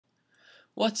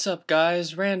What's up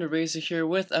guys, Random Razor here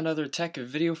with another tech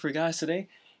video for you guys today.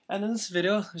 And in this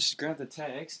video, let's just grab the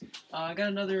tags. I got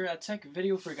another tech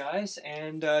video for you guys,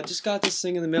 and just got this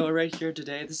thing in the mail right here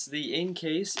today. This is the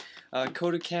Incase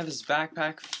coated canvas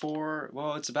backpack for,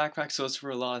 well, it's a backpack, so it's for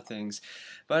a lot of things.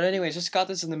 But anyways, just got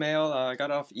this in the mail. I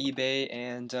got it off eBay,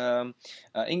 and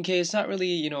Incase, not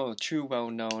really, true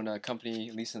well-known company,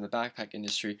 at least in the backpack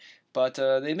industry. But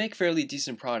they make fairly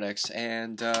decent products,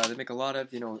 and they make a lot of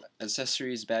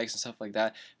accessories, bags, and stuff like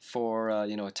that for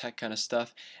tech kind of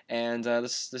stuff. And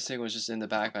this thing was just in the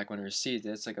backpack when I received it.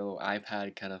 It's like a little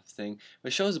iPad kind of thing,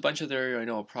 which shows a bunch of their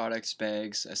products,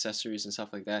 bags, accessories, and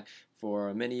stuff like that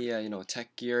for many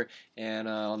tech gear. And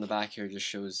on the back here, it just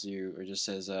shows you, or just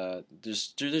says they're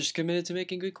just committed to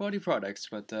making good quality products.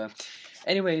 But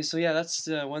anyway, so yeah, that's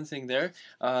one thing there.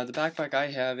 The backpack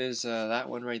I have is that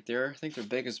one right there. I think the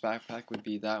biggest backpack would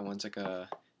be that one. It's like a,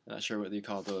 not sure what you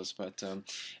call those, but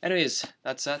anyways,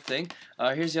 that's that thing.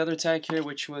 Here's the other tag here,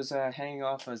 which was hanging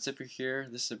off a zipper here,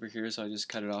 this zipper here, so I just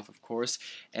cut it off, of course,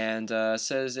 and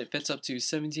says it fits up to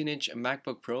 17-inch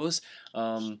MacBook Pros.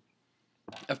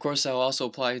 Of course, that will also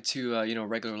apply to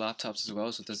regular laptops as well,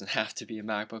 so it doesn't have to be a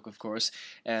MacBook, of course.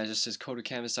 And it just says coated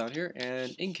canvas down here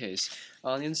and Incase.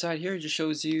 On the inside here, it just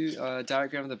shows you a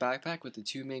diagram of the backpack with the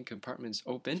two main compartments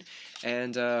open,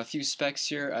 and a few specs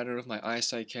here. I don't know if my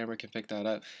eyesight camera can pick that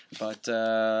up, but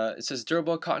it says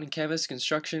durable cotton canvas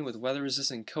construction with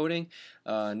weather-resistant coating,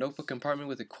 notebook compartment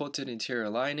with a quilted interior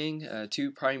lining,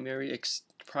 two primary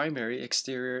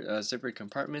exterior zippered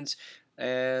compartments,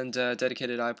 and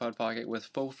dedicated iPod pocket with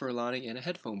faux fur lining and a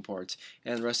headphone port.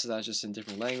 And the rest of that just in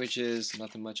different languages,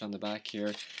 nothing much on the back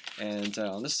here. And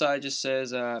on this side just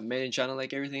says made in China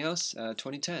like everything else,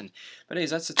 2010. But anyways,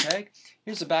 that's the tag.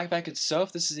 Here's the backpack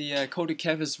itself. This is the coated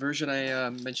canvas version I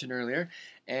mentioned earlier.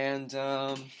 And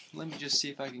let me just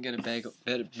see if I can get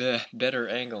a better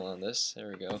angle on this. There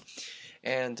we go.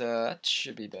 And that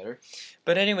should be better.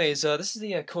 But anyways, this is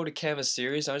the coated canvas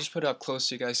series. I'll just put it up close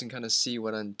so you guys can kind of see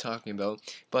what I'm talking about.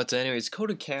 But anyways,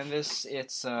 coated canvas,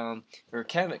 it's or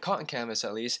cotton canvas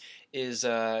at least, is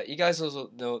you guys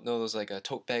know those like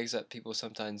tote bags that people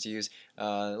sometimes use.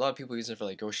 A lot of people use them for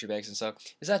like grocery bags and stuff.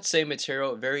 It's that same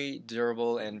material, very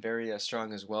durable and very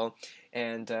strong as well.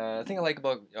 And the thing I like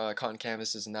about cotton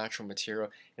canvas is natural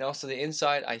material, and also the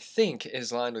inside I think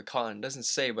is lined with cotton. It doesn't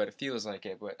say, but it feels like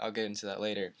it. But I'll get into that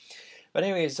later. But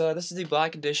anyways, this is the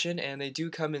black edition, and they do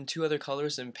come in two other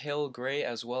colors, in pale gray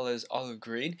as well as olive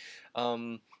green.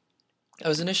 I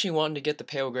was initially wanting to get the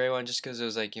pale gray one just because it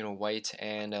was like white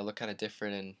and looked kind of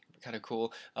different and kind of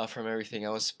cool from everything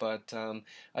else. But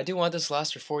I do want this to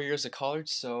last for 4 years of college,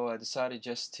 so I decided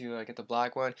just to get the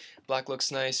black one. Black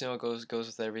looks nice, it goes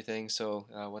with everything. So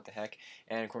what the heck?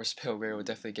 And of course, pale gray will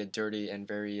definitely get dirty and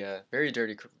very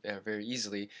dirty very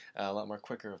easily, a lot more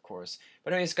quicker, of course.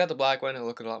 But anyways, got the black one. It'll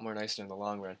look a lot more nicer in the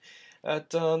long run.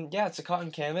 But yeah, it's a cotton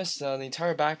canvas. The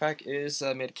entire backpack is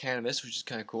made of canvas, which is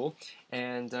kind of cool.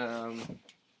 And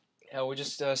we'll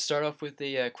just start off with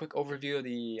a quick overview of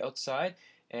the outside,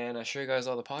 and I'll show you guys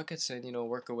all the pockets and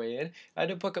work our way in. I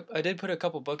did put a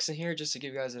couple books in here just to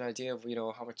give you guys an idea of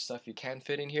how much stuff you can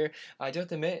fit in here. I do have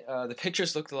to admit the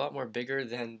pictures looked a lot more bigger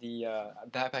than the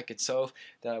backpack itself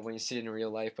when you see it in real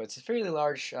life, but it's a fairly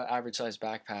large average sized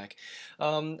backpack.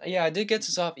 Yeah, I did get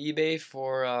this off eBay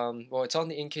for well, it's on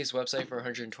the Incase website for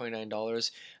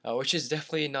 $129, which is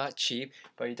definitely not cheap,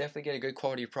 but you definitely get a good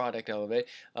quality product out of it.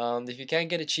 If you can't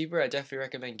get it cheaper, I definitely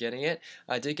recommend getting it.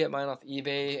 I did get mine off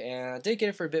eBay, and I did get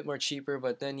it for a bit more cheaper,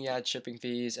 but then you add shipping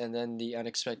fees and then the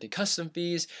unexpected custom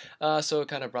fees, so it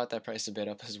kind of brought that price a bit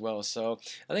up as well. So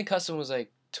I think custom was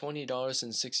like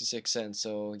 $20.66,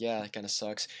 so yeah, it kind of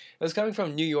sucks. It was coming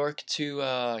from New York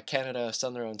to Canada,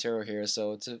 Southern Ontario here,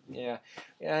 so it's yeah,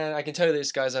 I can tell you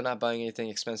this, guys, I'm not buying anything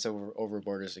expensive over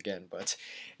borders again. But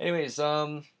anyways,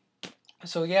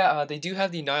 so yeah, they do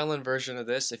have the nylon version of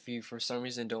this if you for some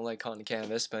reason don't like cotton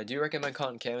canvas, but I do recommend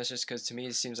cotton canvas just because to me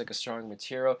it seems like a strong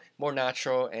material, more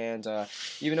natural, and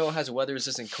even though it has weather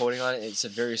resistant coating on it, it's a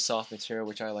very soft material,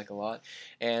 which I like a lot.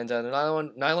 And the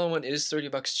nylon one is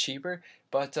 $30 cheaper,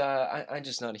 but I'm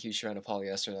just not a huge fan of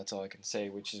polyester, that's all I can say,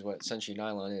 which is what essentially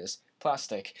nylon is,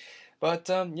 plastic. But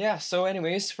yeah, so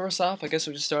anyways, first off, I guess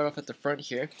we'll just start off at the front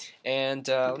here, and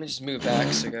let me just move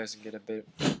back so you guys can get a bit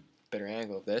better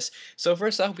angle of this. So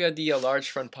first off, we have the large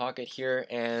front pocket here,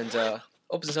 and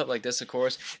opens up like this, of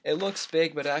course. It looks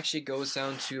big, but it actually goes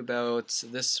down to about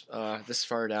this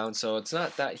far down, so it's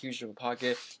not that huge of a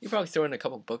pocket. You probably throw in a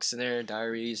couple books in there,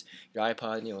 diaries, your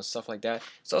iPod, stuff like that.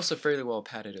 It's also fairly well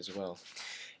padded as well.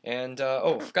 And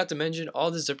oh, forgot to mention, all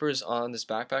the zippers on this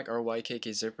backpack are YKK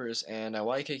zippers, and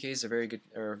YKK is a very good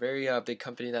or very big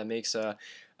company that makes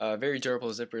very durable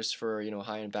zippers for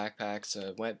high-end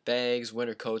backpacks, wet bags,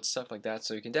 winter coats, stuff like that.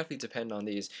 So you can definitely depend on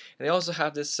these. And they also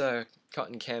have this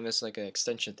cotton canvas like an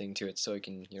extension thing to it, so you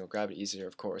can grab it easier,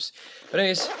 of course. But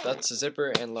anyways, that's a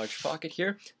zipper and large pocket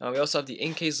here. We also have the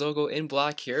Incase logo in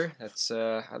black here. That's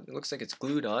it looks like it's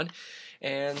glued on,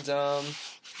 and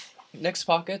next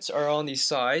pockets are on the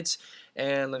sides,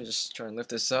 and let me just try and lift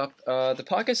this up. The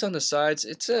pockets on the sides,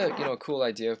 it's a cool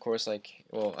idea, of course. Like,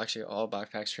 well, actually all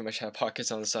backpacks pretty much have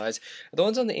pockets on the sides. The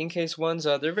ones on the Incase ones,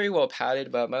 they're very well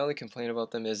padded, but my only complaint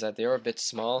about them is that they are a bit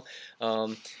small.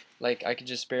 Like I could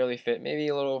just barely fit maybe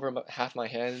a little over about half my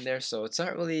hand in there, so it's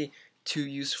not really too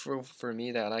useful for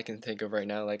me that I can think of right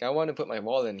now. Like, I want to put my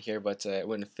wallet in here, but it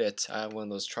wouldn't fit. I have one of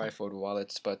those trifold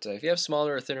wallets, but if you have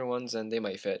smaller or thinner ones, then they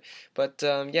might fit. But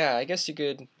yeah, I guess you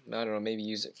could, I don't know, maybe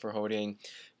use it for holding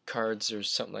cards or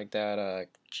something like that,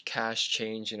 cash,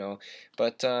 change,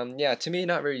 But yeah, to me,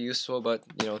 not very useful, but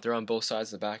they're on both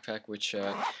sides of the backpack, which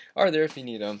are there if you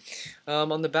need them.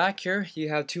 On the back here, you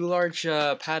have two large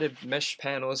padded mesh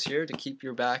panels here to keep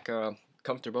your back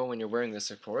comfortable when you're wearing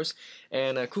this, of course.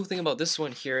 And a cool thing about this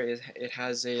one here is it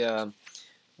has a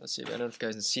let's see, I don't know if you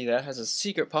guys can see that. It has a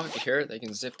secret pocket here that you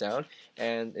can zip down,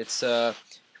 and it's pretty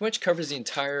much covers the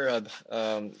entire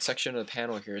section of the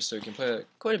panel here, so you can put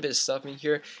quite a bit of stuff in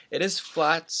here. It is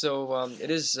flat, so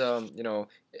it is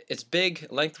it's big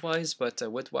lengthwise, but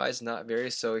widthwise not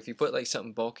very. So if you put like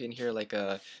something bulky in here, like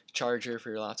a charger for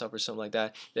your laptop or something like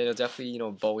that, then it'll definitely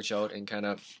bulge out and kind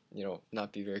of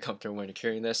not be very comfortable when you're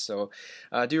carrying this. So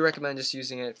I do recommend just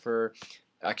using it for.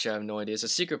 Actually, I have no idea. It's a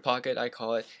secret pocket, I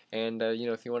call it. And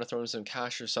if you want to throw in some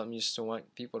cash or something you just don't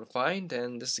want people to find,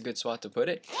 then this is a good spot to put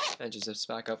it. And it just zips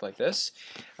back up like this.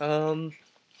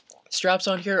 Straps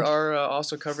on here are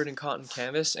also covered in cotton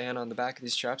canvas, and on the back of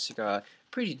these straps you got a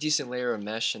pretty decent layer of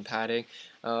mesh and padding.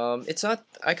 It's not,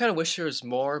 I kind of wish there was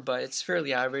more, but it's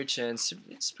fairly average, and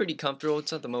it's pretty comfortable.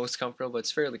 It's not the most comfortable, but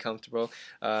it's fairly comfortable.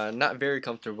 Not very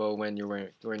comfortable when you're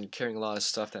carrying a lot of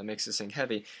stuff that makes this thing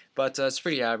heavy, but it's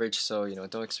pretty average, so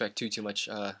don't expect too much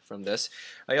from this.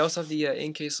 I also have the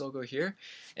Incase logo here,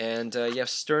 and you have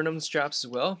sternum straps as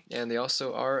well, and they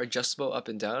also are adjustable up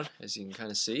and down, as you can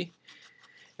kind of see.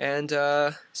 And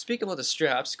speaking about the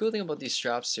straps, the cool thing about these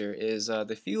straps here is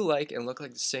they feel like and look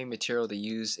like the same material they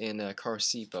use in a car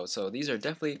seatbelt. So these are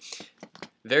definitely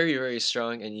very, very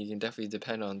strong, and you can definitely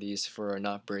depend on these for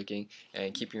not breaking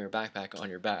and keeping your backpack on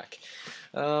your back.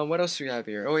 What else do we have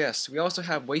here? Oh yes, we also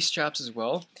have waist straps as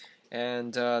well,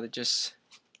 and they just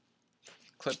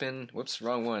clip in. Whoops,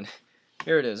 wrong one.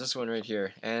 Here it is, this one right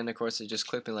here. And of course they just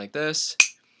clip in like this.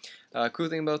 Cool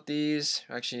thing about these,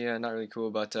 actually not really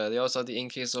cool, but they also have the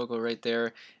Incase logo right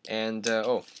there. And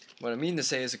oh, what I mean to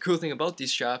say is the cool thing about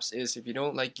these straps is if you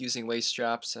don't like using waist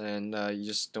straps and you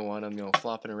just don't want them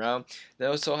flopping around, they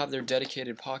also have their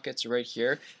dedicated pockets right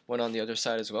here, one on the other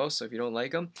side as well. So if you don't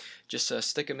like them, just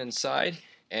stick them inside.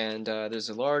 And there's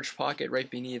a large pocket right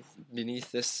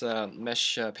beneath this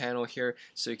mesh panel here,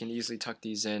 so you can easily tuck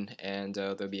these in, and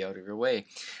they'll be out of your way.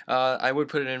 I would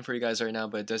put it in for you guys right now,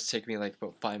 but it does take me like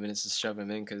about 5 minutes to shove them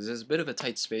in because there's a bit of a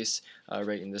tight space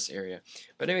right in this area.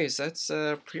 But anyways, that's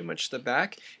pretty much the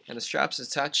back, and the straps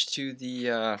attached to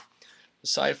the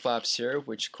side flaps here,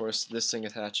 which of course this thing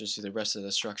attaches to the rest of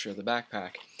the structure of the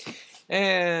backpack.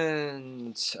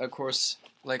 And of course,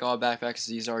 like all backpacks,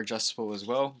 these are adjustable as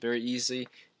well, very easy,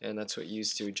 and that's what you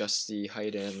use to adjust the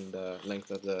height and the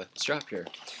length of the strap here.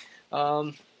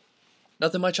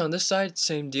 Nothing much on this side,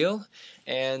 same deal.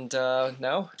 And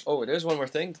now, oh, there's one more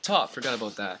thing, the top, forgot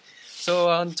about that. So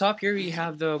on the top here you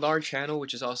have the large handle,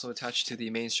 which is also attached to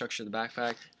the main structure of the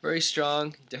backpack. Very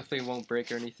strong, definitely won't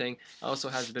break or anything. Also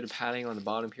has a bit of padding on the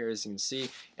bottom here, as you can see,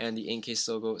 and the Incase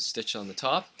logo stitched on the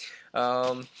top.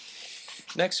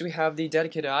 Next we have the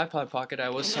dedicated iPod pocket I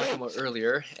was talking about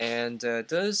earlier, and it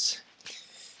does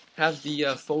have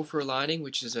the faux fur lining,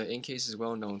 which is Incase is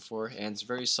well known for, and it's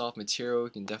very soft material. You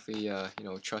can definitely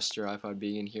trust your iPod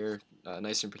being in here,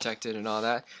 nice and protected and all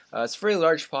that. It's a very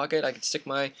large pocket. I could stick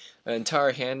my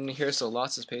entire hand in here, so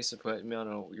lots of space to put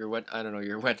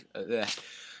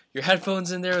your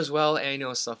headphones in there as well,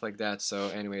 and stuff like that. So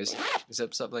anyways,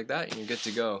 zips up like that and you're good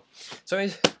to go. So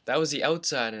anyways, that was the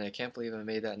outside, and I can't believe I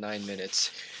made that 9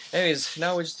 minutes. Anyways,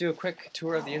 now we'll just do a quick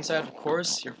tour of the inside. Of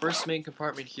course, your first main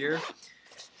compartment here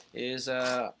is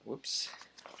whoops,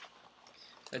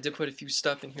 I did put a few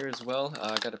stuff in here as well.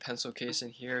 I got a pencil case in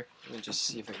here. Let me just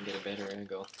see if I can get a better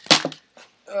angle.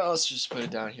 let's just put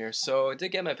it down here. So I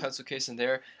did get my pencil case in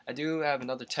there. I do have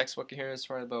another textbook in here. It's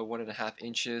probably about 1.5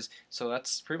 inches. So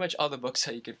that's pretty much all the books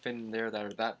that you could fit in there that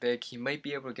are that big. You might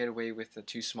be able to get away with the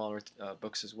 2 smaller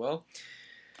books as well.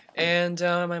 And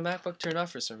my MacBook turned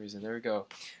off for some reason. There we go.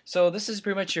 So this is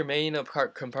pretty much your main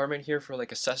compartment here for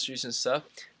like accessories and stuff.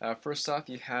 First off,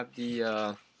 you have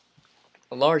the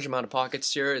a large amount of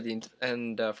pockets here.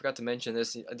 Forgot to mention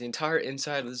this. The entire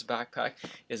inside of this backpack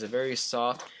is a very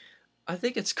soft. I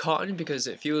think it's cotton because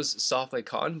it feels soft like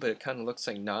cotton, but it kind of looks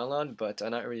like nylon, but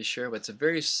I'm not really sure. But it's a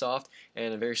very soft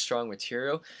and a very strong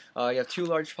material. You have 2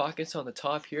 large pockets on the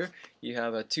top here. You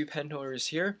have 2 pen holders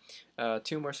here,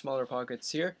 2 more smaller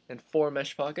pockets here, and 4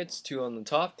 mesh pockets, 2 on the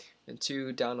top and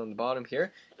 2 down on the bottom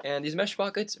here. And these mesh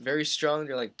pockets, very strong.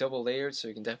 They're like double layered, so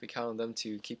you can definitely count on them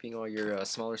to keeping all your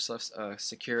smaller stuff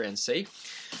secure and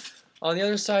safe. On the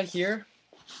other side here,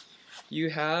 you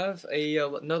have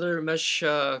another mesh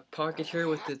pocket here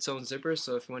with its own zipper,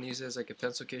 so if you want to use it as like a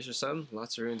pencil case or something,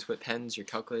 lots of room to put pens, your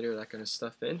calculator, that kind of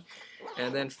stuff in.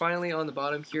 And then finally on the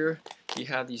bottom here, you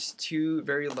have these 2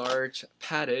 very large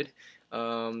padded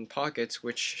pockets,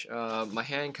 which my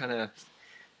hand kind of,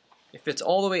 it fits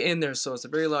all the way in there, so it's a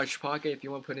very large pocket. If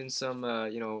you want to put in some,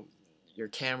 your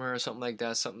camera or something like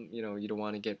that, something you don't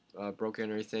want to get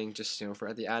broken or anything, just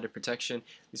for the added protection.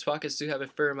 These pockets do have a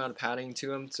fair amount of padding to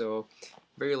them, so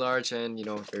very large and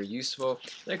very useful.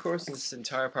 And of course, this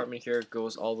entire apartment here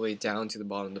goes all the way down to the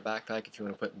bottom of the backpack if you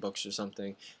want to put books or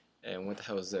something. And what the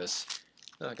hell is this?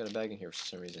 Oh, I got a bag in here for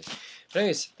some reason. But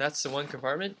anyways, that's the one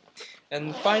compartment.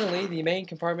 And finally, the main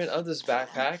compartment of this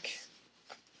backpack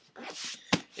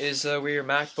is where your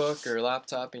MacBook or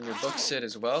laptop and your book sit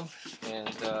as well.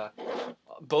 And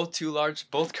both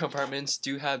compartments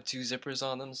do have 2 zippers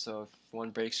on them, so if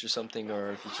one breaks or something,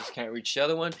 or if you just can't reach the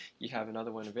other one, you have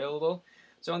another one available.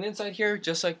 So on the inside here,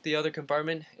 just like the other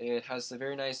compartment, it has the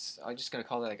very nice, I'm just going to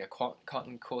call it like a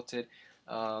cotton coated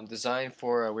design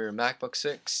for where your MacBook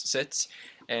sits.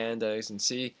 And as you can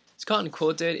see, it's cotton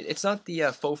coated. It's not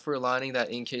the faux fur lining that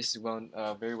Incase is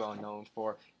very well known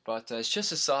for. But it's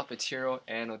just a soft material,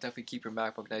 and it'll definitely keep your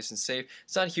MacBook nice and safe.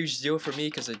 It's not a huge deal for me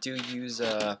because I do use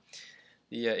the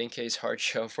Incase hard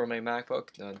shell for my MacBook.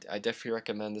 I definitely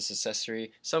recommend this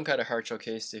accessory, some kind of hard shell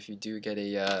case if you do get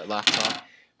a laptop.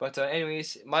 But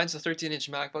anyways, mine's a 13-inch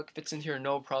MacBook, fits in here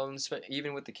no problems, but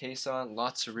even with the case on,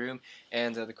 lots of room,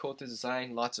 and the coated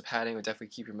design, lots of padding will definitely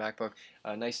keep your MacBook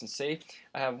nice and safe.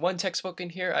 I have 1 textbook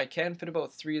in here. I can fit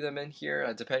about 3 of them in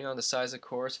here, depending on the size of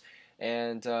course.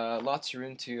 And lots of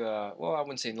room to, well, I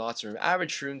wouldn't say lots of room,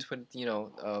 average room to put,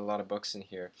 a lot of books in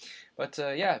here. But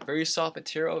yeah, very soft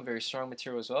material, very strong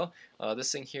material as well.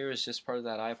 This thing here is just part of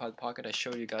that iPod pocket I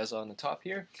showed you guys on the top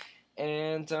here.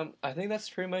 And I think that's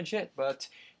pretty much it. But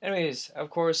anyways,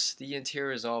 of course, the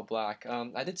interior is all black.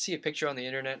 I did see a picture on the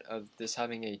internet of this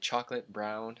having a chocolate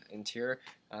brown interior.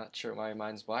 Not sure why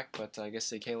mine's black, but I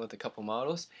guess they came with a couple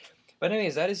models. But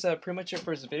anyways, that is pretty much it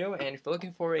for this video. And if you're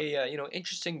looking for a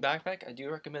interesting backpack, I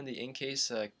do recommend the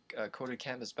Incase coated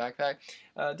canvas backpack.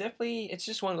 Definitely, it's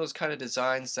just one of those kind of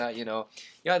designs that you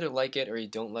either like it or you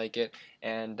don't like it.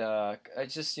 And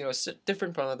it's just it's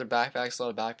different from other backpacks. A lot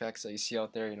of backpacks that you see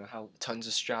out there, have tons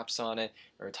of straps on it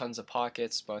or tons of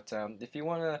pockets. But if you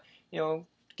want to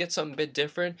get something a bit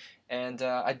different, and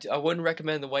I wouldn't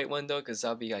recommend the white one though, because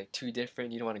that'll be like too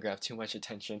different. You don't want to grab too much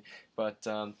attention. But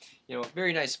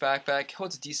very nice backpack,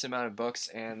 holds a decent amount of books,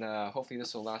 and hopefully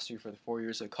this will last you for the 4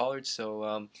 years of college.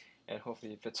 So and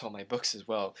hopefully it fits all my books as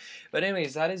well. But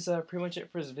anyways, that is pretty much it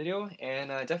for this video,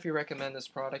 and I definitely recommend this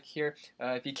product here.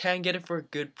 If you can get it for a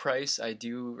good price, I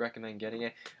do recommend getting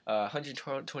it.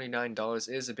 $129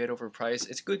 is a bit overpriced.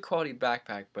 It's a good quality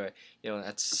backpack, but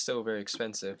that's still very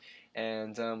expensive.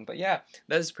 And but yeah,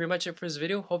 that is pretty much it for this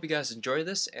video. Hope you guys enjoyed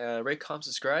this. Rate, comment,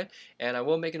 subscribe, and I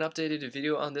will make an updated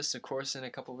video on this, of course, in a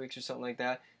couple weeks or something like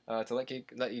that, to let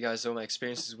you guys know my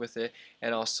experiences with it.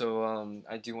 And also,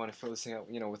 I do want to fill this thing out,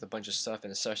 with a bunch of stuff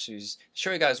and accessories.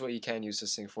 Show you guys what you can use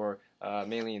this thing for,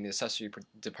 mainly in the accessory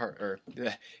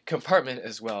compartment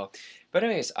as well. But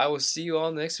anyways, I will see you all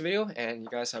in the next video, and you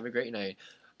guys have a great night.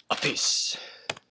 Peace.